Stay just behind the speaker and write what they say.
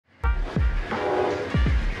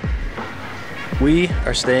We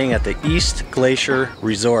are staying at the East Glacier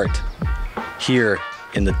Resort here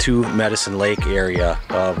in the Two Medicine Lake area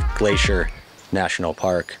of Glacier National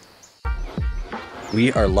Park.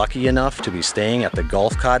 We are lucky enough to be staying at the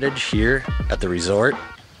golf cottage here at the resort,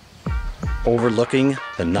 overlooking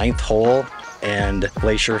the 9th hole and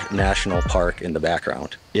Glacier National Park in the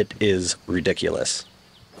background. It is ridiculous.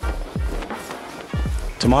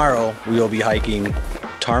 Tomorrow we will be hiking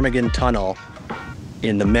Ptarmigan Tunnel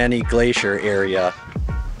in the Many Glacier area,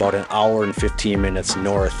 about an hour and 15 minutes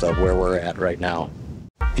north of where we're at right now.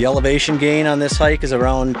 The elevation gain on this hike is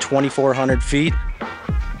around 2,400 feet,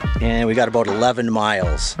 and we got about 11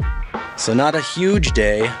 miles. So not a huge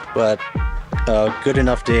day, but a good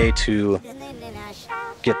enough day to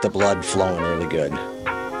get the blood flowing really good.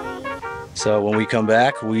 So when we come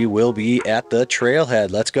back, we will be at the trailhead.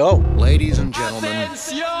 Let's go. Ladies and gentlemen.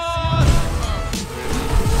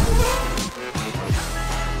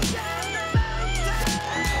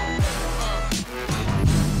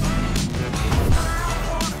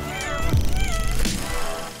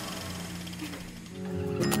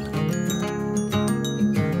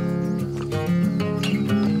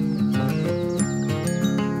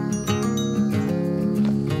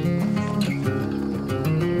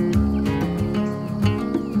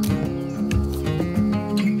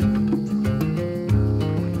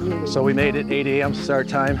 So we made it 8 a.m. start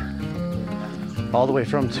time, all the way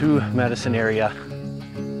from Two Medicine area.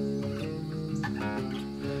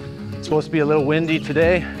 It's supposed to be a little windy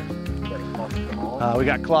today. We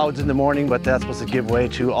got clouds in the morning, but that's supposed to give way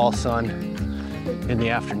to all sun in the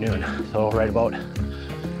afternoon. So right about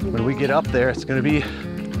when we get up there, it's gonna be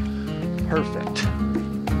perfect.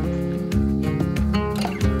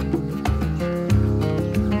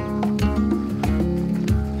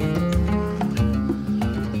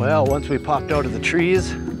 Well, once we popped out of the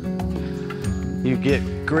trees, you get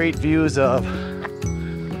great views of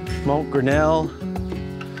Mount Grinnell,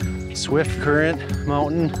 Swiftcurrent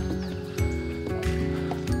Mountain,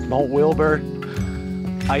 Mount Wilbur,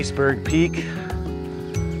 Iceberg Peak.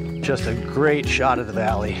 Just a great shot of the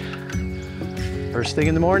valley. First thing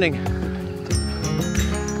in the morning.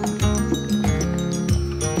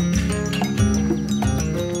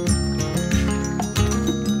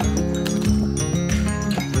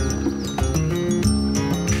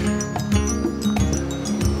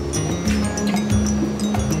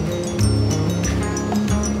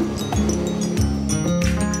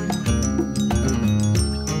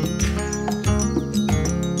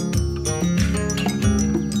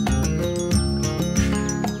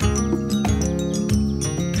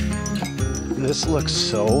 This looks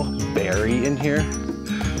so berry in here.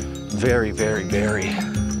 Very, very berry.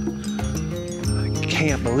 I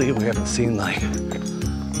can't believe we haven't seen like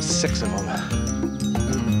 6 of them.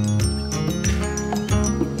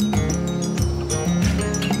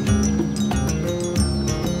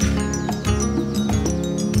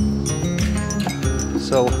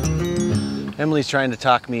 So Emily's trying to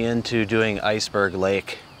talk me into doing Iceberg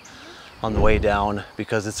Lake on the way down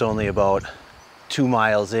because it's only about 2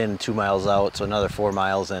 miles in, 2 miles out, so another 4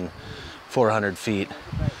 miles and 400 feet.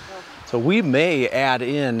 So we may add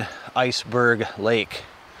in Iceberg Lake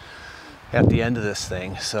at the end of this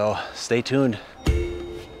thing, so stay tuned.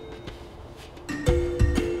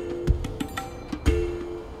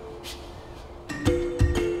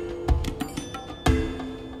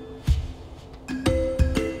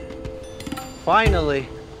 Finally,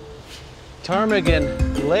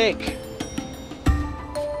 Ptarmigan Lake.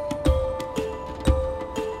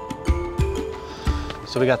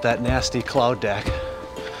 So we got that nasty cloud deck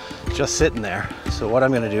just sitting there. So what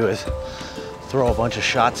I'm gonna do is throw a bunch of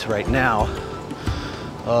shots right now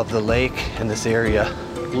of the lake and this area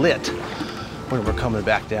lit when we're coming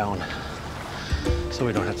back down, so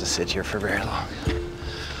we don't have to sit here for very long.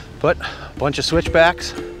 But a bunch of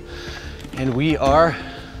switchbacks and we are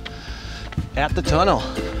at the tunnel.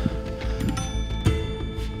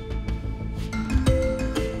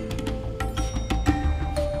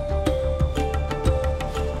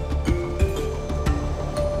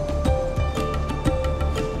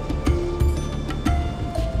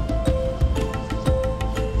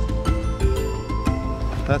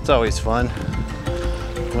 That's always fun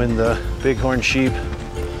when the bighorn sheep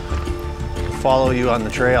follow you on the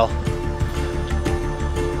trail.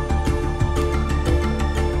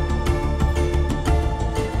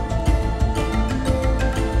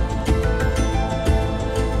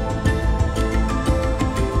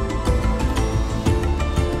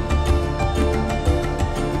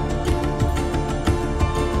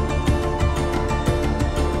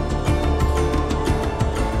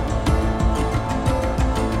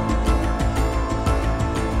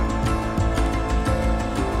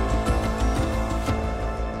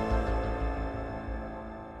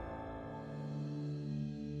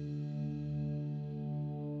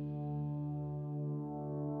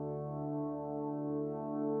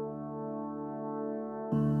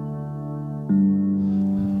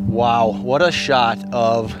 Wow, what a shot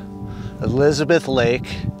of Elizabeth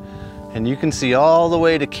Lake. And you can see all the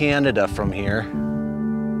way to Canada from here.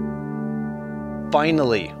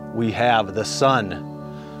 Finally, we have the sun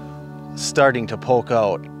starting to poke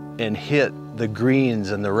out and hit the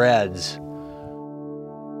greens and the reds.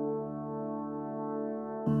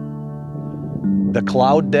 The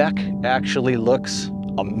cloud deck actually looks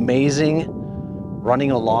amazing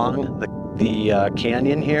running along the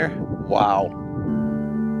canyon here. Wow.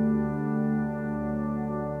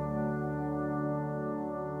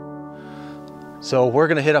 So we're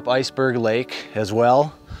gonna hit up Iceberg Lake as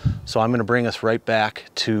well. So I'm gonna bring us right back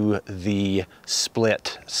to the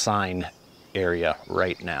split sign area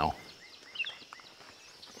right now.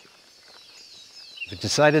 We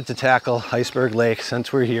decided to tackle Iceberg Lake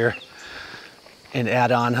since we're here and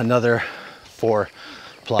add on another 4+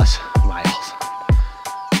 miles.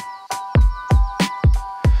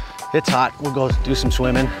 It's hot, we'll go do some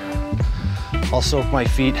swimming. I'll soak my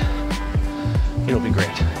feet, it'll be great.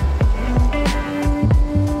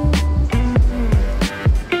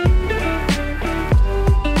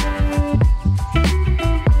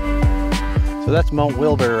 So that's Mount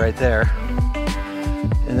Wilbur right there.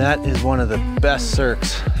 And that is one of the best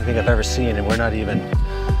cirques I think I've ever seen, and we're not even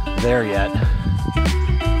there yet.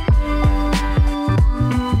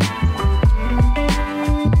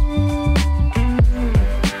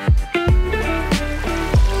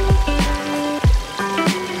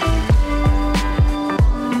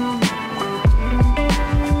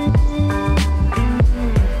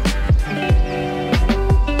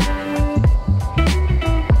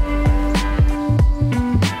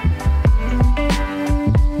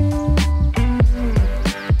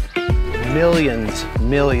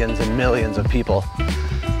 Millions and millions of people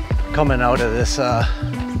coming out of this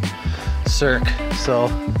cirque. So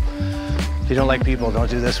if you don't like people, don't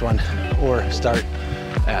do this one, or start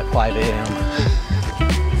at 5 a.m.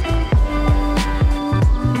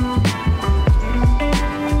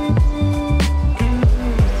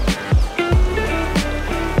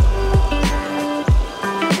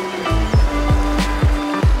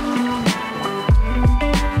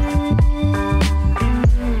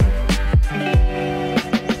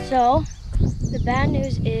 So, the bad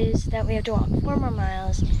news is that we have to walk 4 more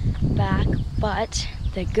miles back, but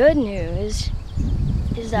the good news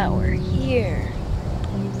is that we're here.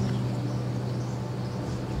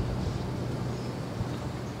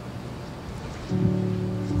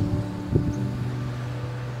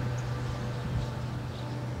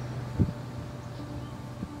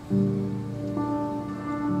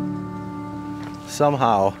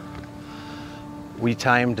 Somehow, we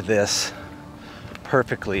timed this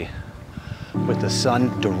perfectly with the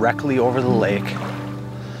sun directly over the lake.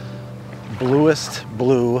 Bluest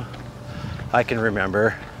blue I can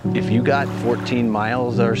remember. If you got 14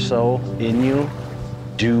 miles or so in you,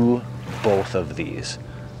 do both of these.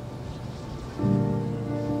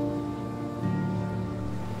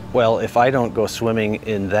 Well, if I don't go swimming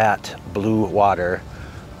in that blue water,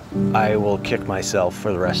 I will kick myself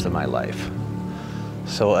for the rest of my life.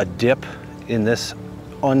 So a dip in this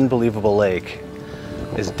unbelievable lake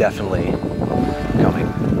is definitely coming.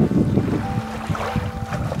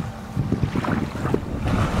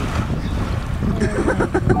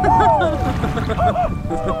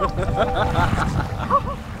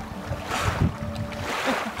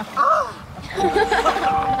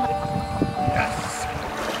 Yes.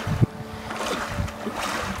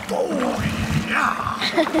 Oh yeah.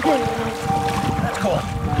 That's cool.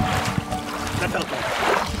 That felt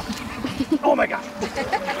good. Oh my gosh.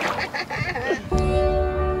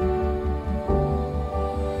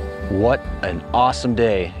 What an awesome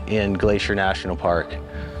day in Glacier National Park.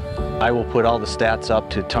 I will put all the stats up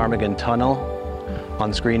to Ptarmigan Tunnel on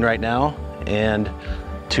the screen right now, and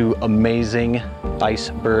to amazing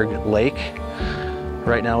Iceberg Lake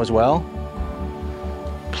right now as well.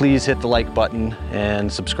 Please hit the like button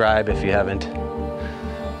and subscribe if you haven't.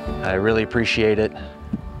 I really appreciate it.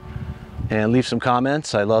 And leave some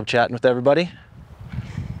comments. I love chatting with everybody.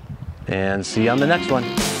 And see you on the next one.